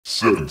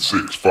7,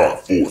 6,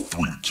 5, 4,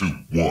 3, 2, 1.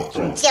 You'll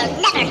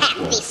never have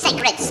the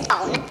sacred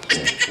stone.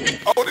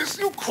 Oh, this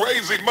you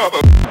crazy mother.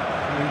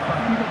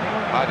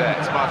 Hi there,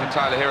 it's Martin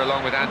Tyler here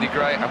along with Andy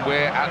Gray, and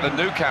we're at the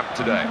Nou Camp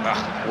today.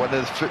 One of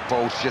the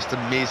football's just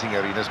amazing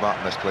arenas,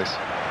 Martin, this place.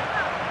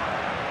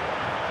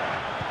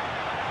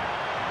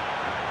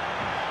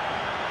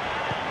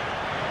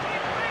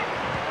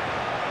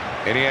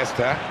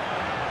 Iniesta.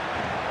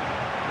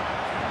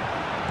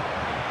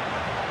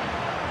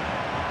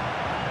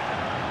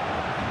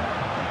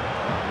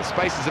 The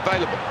space is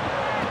available.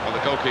 Well, the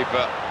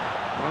goalkeeper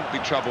won't be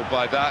troubled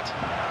by that.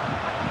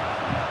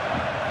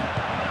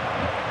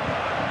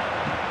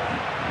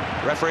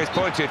 Referee has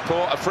pointed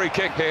for a free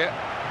kick here.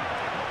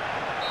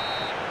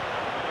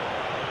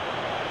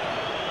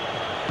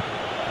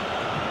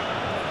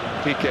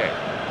 Piqué.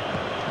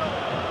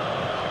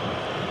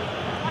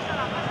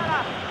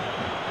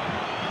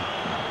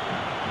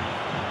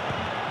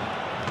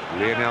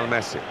 Lionel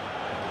Messi.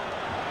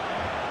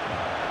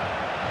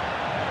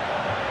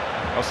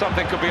 Well,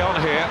 something could be on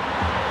here.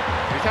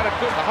 He's had a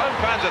good... The home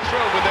fans are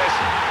thrilled with this.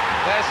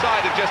 Their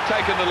side have just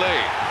taken the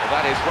lead.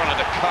 Well, that is one of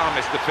the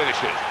calmest of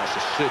finishes. That's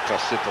a super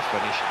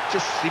finish.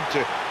 Just seemed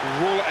to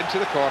roll it into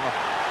the corner.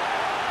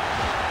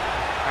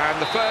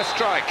 And the first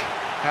strike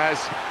has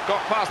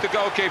got past the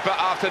goalkeeper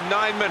after 9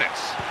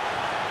 minutes.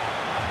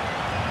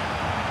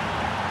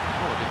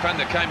 Oh, the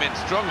defender came in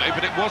strongly,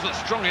 but it wasn't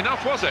strong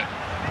enough, was it?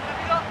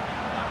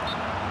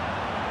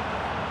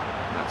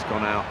 That's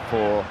gone out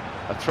for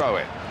a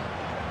throw-in.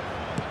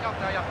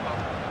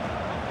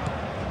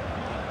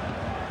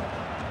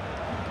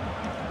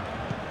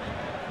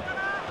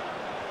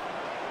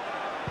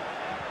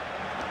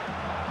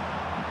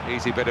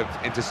 Easy bit of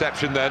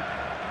interception then.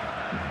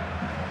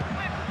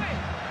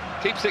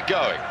 Keeps it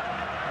going.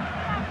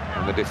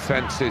 And the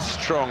defence is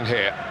strong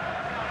here.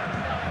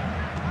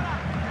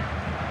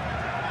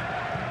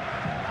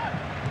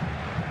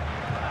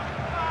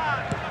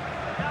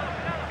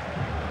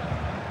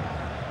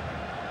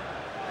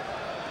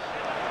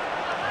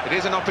 It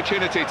is an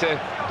opportunity to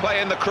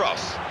play in the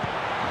cross.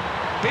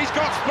 He's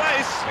got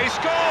space, he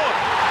scored!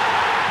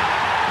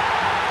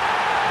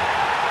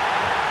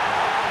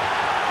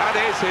 That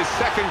is his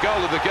second goal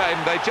of the game,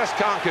 they just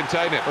can't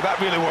contain it. Well, that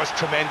really was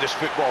tremendous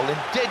football, and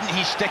didn't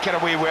he stick it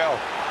away well?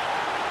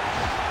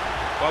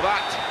 Well,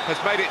 that has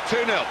made it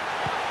 2-0.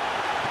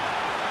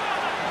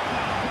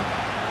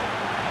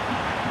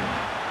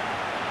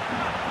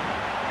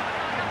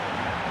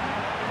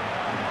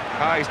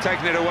 Ah, he's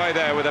taken it away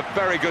there with a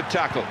very good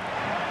tackle.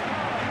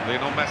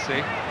 Lionel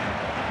Messi.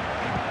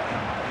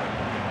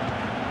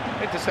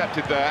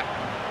 Intercepted there.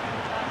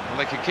 Well,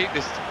 they can keep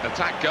this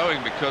attack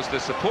going because the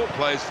support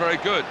play is very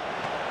good.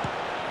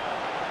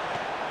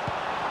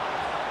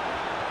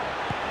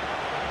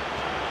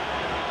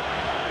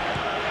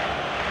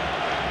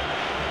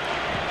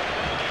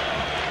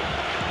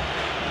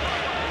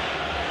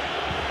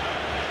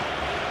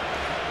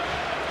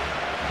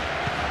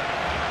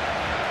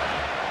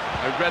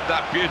 They read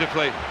that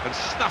beautifully and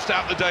snuffed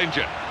out the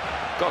danger.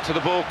 Got to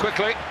the ball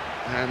quickly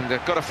and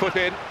got a foot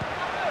in.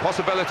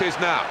 Possibilities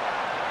now.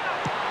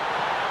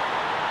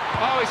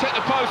 Oh, he's hit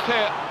the post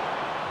here.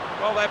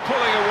 Well, they're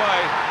pulling away,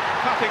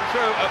 cutting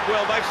through at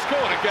will. They've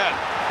scored again.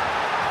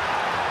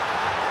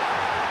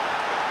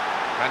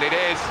 And it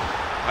is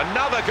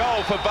another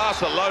goal for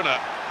Barcelona.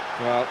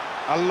 Well,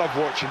 I love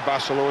watching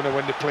Barcelona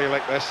when they play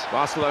like this.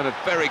 Barcelona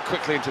very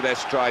quickly into their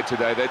stride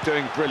today. They're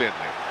doing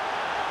brilliantly.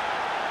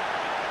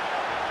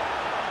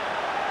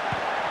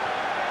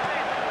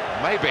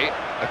 Maybe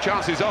a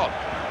chance is on.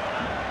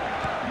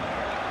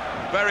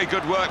 Very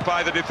good work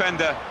by the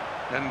defender,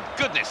 and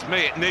goodness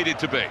me, it needed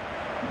to be.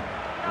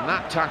 And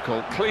that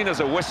tackle, clean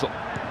as a whistle.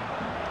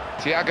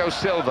 Thiago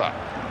Silva.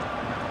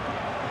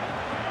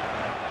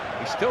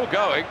 He's still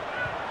going.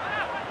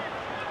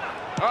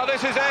 Oh,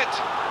 this is it!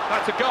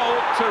 That's a goal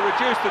to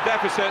reduce the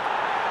deficit.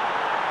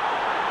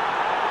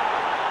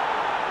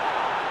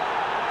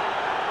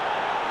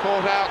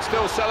 Caught out,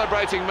 still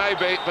celebrating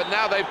maybe, but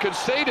now they've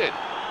conceded.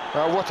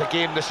 Well, what a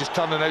game this is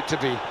turning out to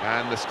be.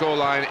 And the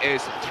scoreline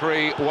is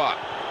 3-1.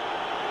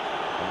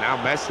 And now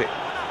Messi,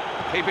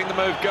 keeping the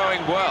move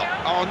going well.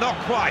 Oh, not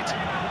quite.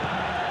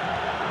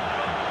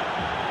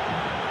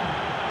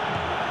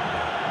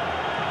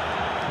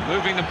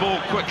 Moving the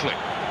ball quickly.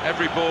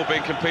 Every ball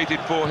being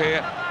competed for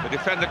here. The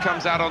defender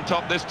comes out on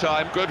top this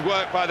time. Good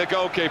work by the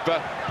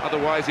goalkeeper.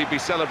 Otherwise, he'd be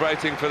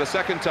celebrating for the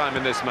second time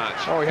in this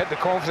match. Oh, he had the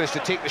confidence to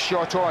take the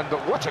shot on, but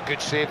what a good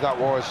save that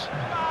was.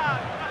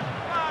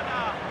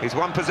 He's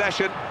won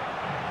possession.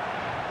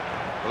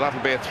 Well,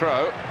 that'll be a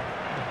throw.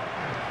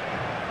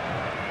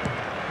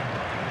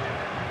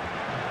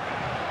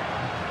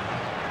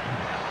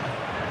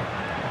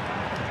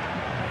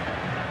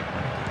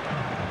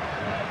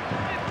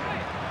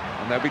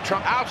 And they'll be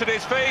out at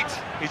his feet.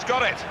 He's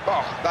got it.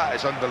 Oh, that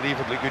is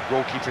unbelievably good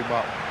goalkeeping,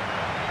 Mark.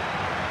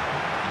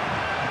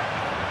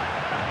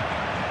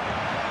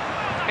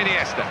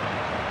 Iniesta.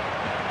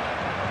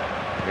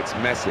 It's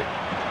Messi.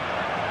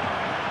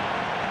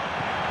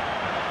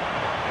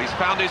 He's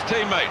found his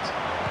teammate.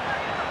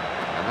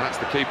 And That's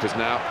the keeper's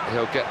now.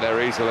 He'll get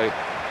there easily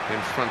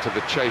in front of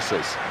the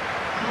chasers.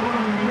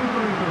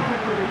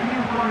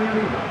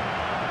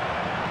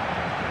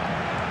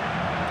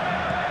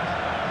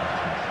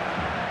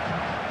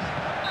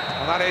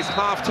 Well, that is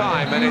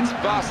half-time, and it's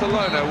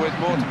Barcelona with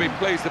more to be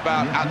pleased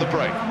about at the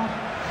break.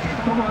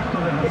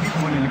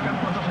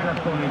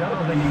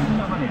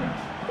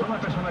 Toda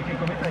persona que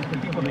cometa este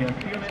tipo de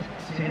acciones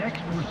será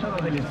expulsada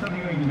del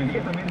estadio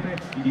inmediatamente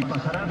y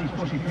pasará a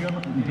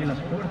disposición de las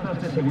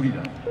fuerzas de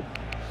seguridad.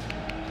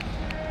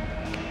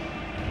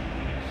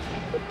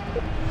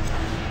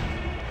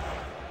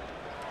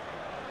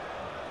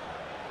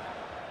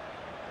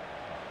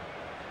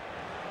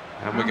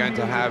 And we're going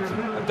to have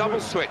a double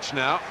switch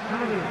now.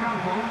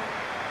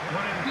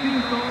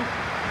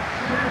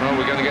 Well,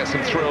 we're going to get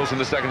some thrills in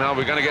the second half.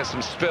 We're going to get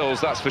some spills,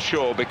 that's for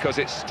sure, because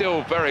it's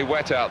still very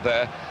wet out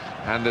there,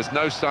 and there's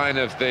no sign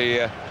of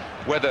the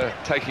weather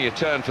taking a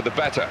turn for the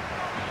better.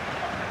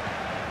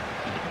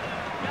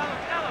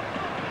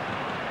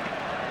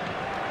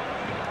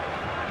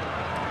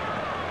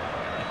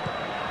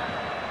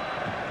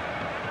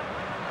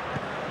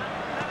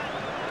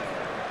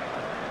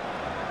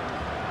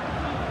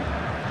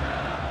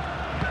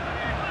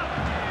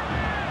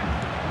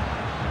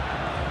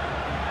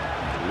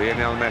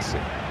 Lionel Messi.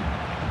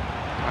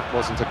 That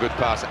wasn't a good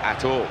pass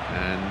at all,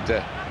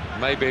 and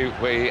maybe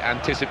we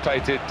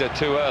anticipated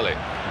too early.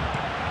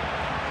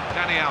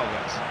 Dani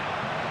Alves.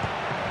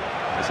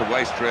 It's a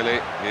waste, really.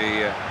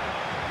 The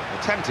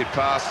attempted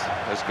pass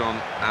has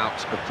gone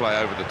out of play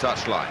over the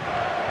touchline.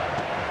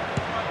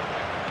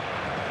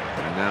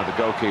 And now the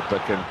goalkeeper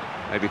can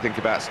maybe think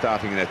about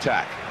starting an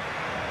attack.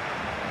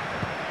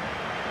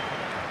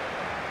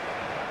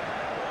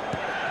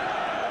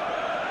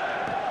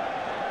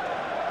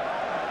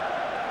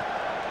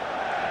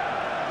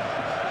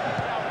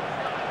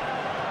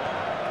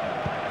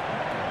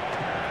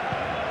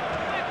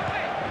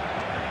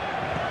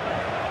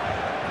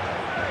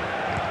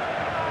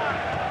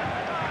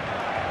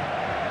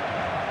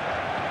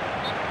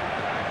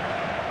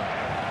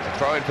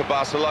 Throw in for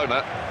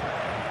Barcelona.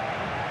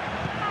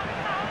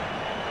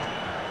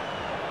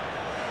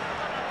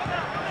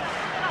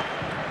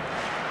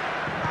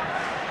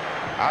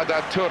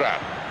 Adatura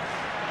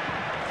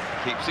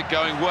keeps it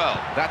going well.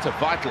 That's a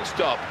vital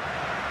stop.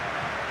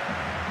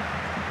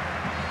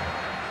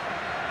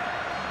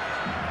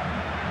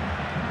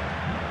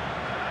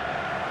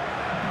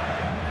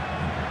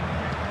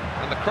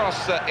 And the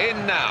cross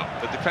in now.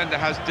 The defender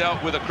has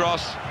dealt with a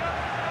cross.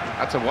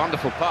 That's a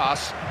wonderful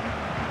pass.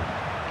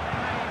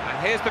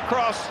 Here's the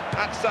cross,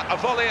 that's a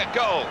volley at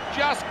goal,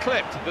 just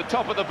clipped the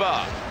top of the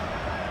bar.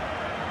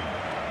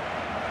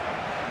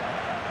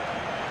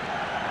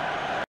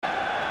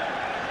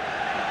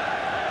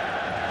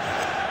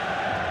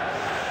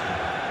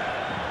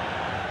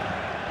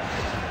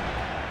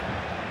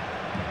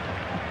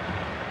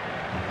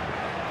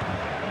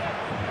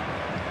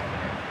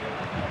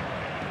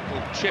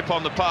 Little chip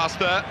on the pass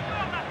there.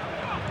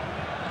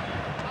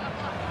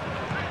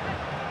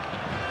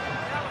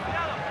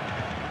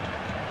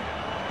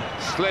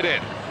 Slid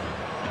in.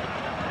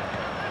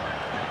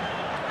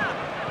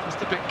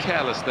 Just a bit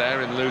careless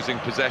there in losing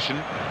possession.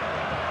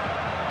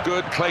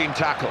 Good, clean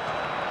tackle.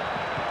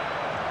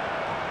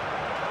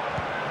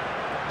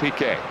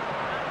 Piqué.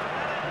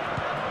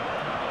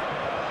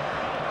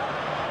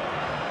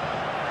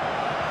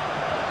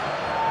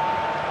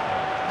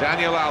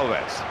 Daniel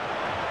Alves.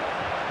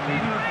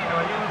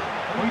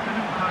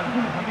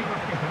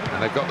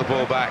 And they've got the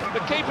ball back.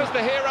 The keeper's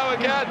the hero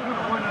again.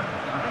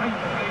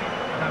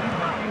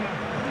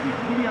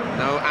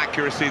 No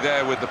accuracy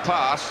there with the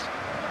pass,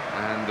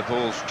 and the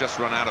ball's just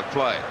run out of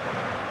play.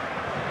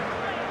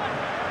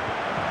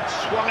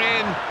 Swung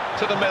in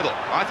to the middle.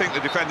 I think the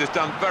defender's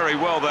done very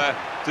well there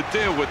to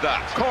deal with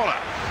that. Corner.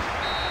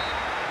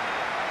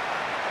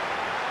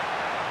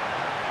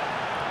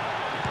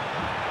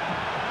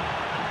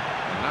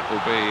 And that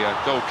will be a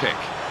goal kick.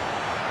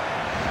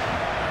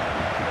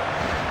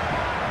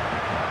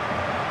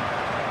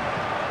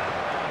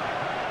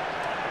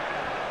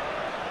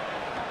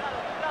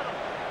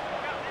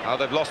 Oh,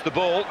 they've lost the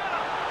ball.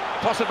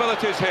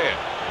 Possibilities here.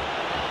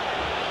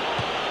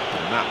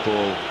 And that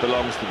ball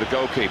belongs to the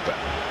goalkeeper.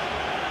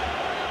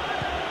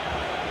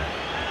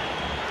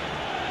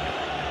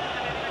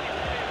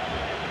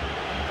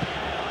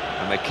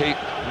 And they keep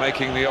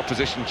making the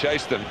opposition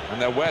chase them,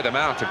 and they'll wear them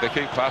out if they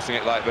keep passing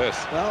it like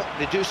this. Well,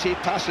 they do see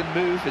pass and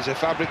move as a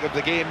fabric of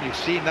the game. You've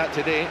seen that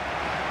today.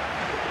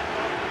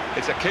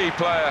 It's a key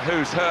player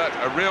who's hurt,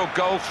 a real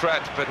goal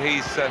threat, but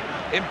he's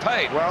in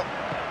pain. Well,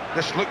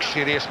 this looks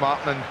serious,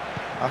 Martin, and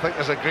I think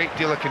there's a great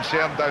deal of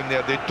concern down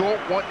there. They don't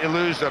want to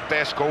lose their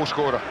best goal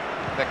scorer.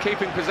 They're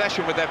keeping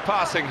possession with their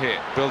passing here.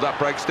 Build-up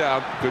breaks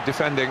down, good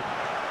defending.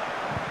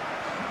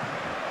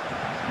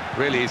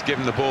 Really, he's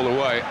given the ball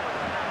away.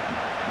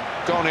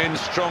 Gone in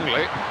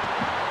strongly.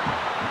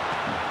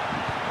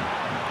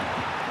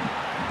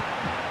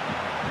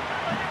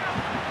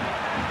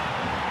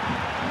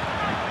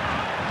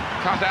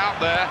 Cut out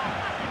there,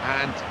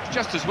 and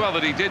just as well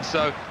that he did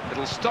so.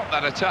 It'll stop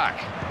that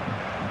attack.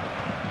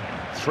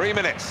 3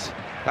 minutes.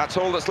 That's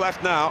all that's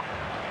left now.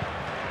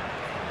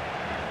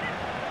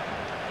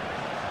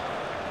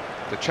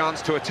 The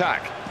chance to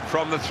attack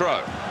from the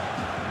throw.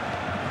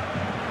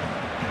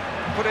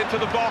 Put into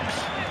the box.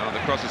 Oh, the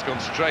cross has gone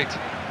straight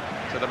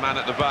to the man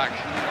at the back,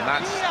 and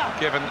that's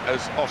given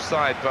as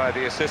offside by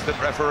the assistant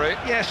referee.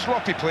 Yeah,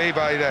 sloppy play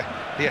by the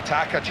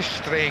attacker, just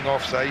straying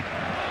offside.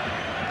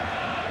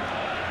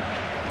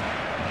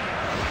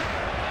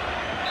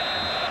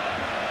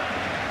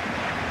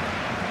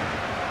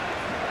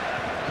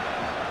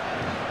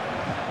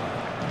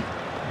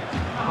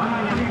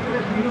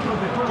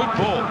 Good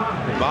ball.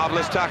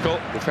 Marvellous tackle.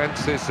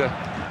 Defence is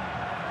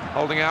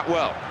holding out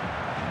well.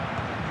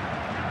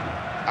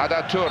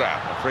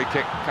 Adatura, a free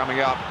kick coming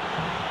up.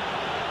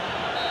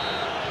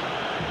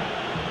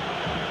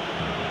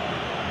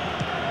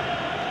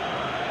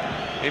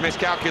 He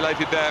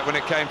miscalculated there when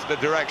it came to the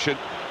direction.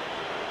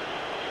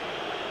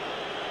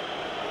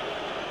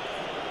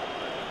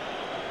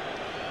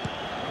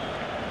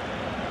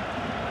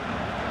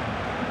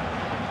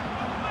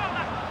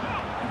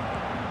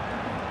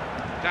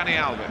 Dani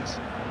Alves.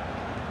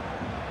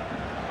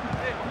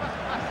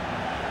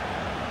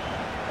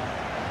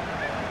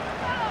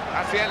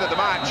 That's the end of the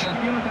match.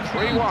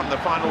 3-1 the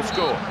final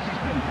score.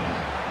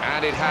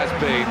 And it has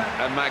been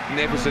a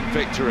magnificent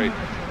victory.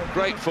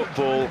 Great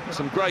football,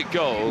 some great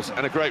goals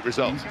and a great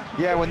result.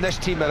 Yeah, when this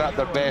team are at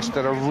their best,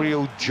 they're a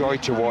real joy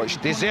to watch.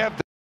 Deserved